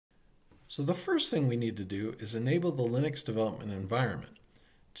So the first thing we need to do is enable the Linux development environment.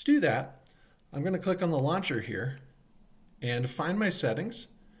 To do that, I'm going to click on the launcher here and find my settings.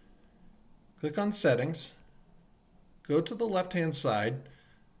 Click on Settings, go to the left-hand side,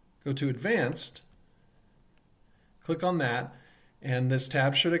 go to Advanced, click on that, and this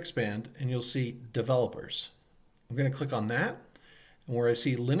tab should expand and you'll see Developers. I'm going to click on that, and where I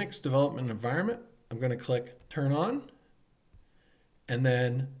see Linux Development Environment, I'm going to click Turn On, and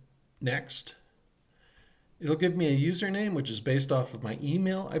then Next. It'll give me a username which is based off of my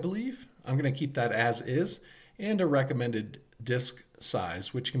email, I believe. I'm going to keep that as is, and a recommended disk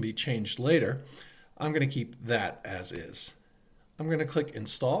size, which can be changed later. I'm going to keep that as is. I'm going to click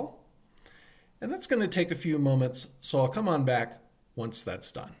Install, and that's going to take a few moments, so I'll come on back once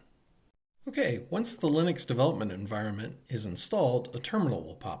that's done. Okay, once the Linux development environment is installed, a terminal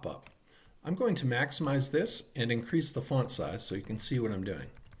will pop up. I'm going to maximize this and increase the font size so you can see what I'm doing.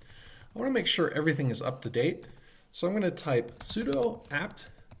 I want to make sure everything is up to date, so I'm going to type sudo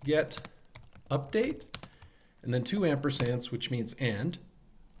apt-get update, and then 2 ampersands, which means and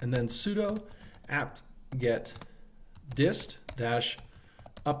then sudo apt-get dist-upgrade.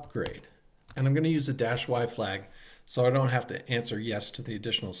 And I'm going to use a -y flag so I don't have to answer yes to the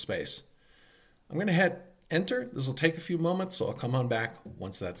additional space. I'm going to hit enter. This will take a few moments, so I'll come on back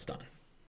once that's done.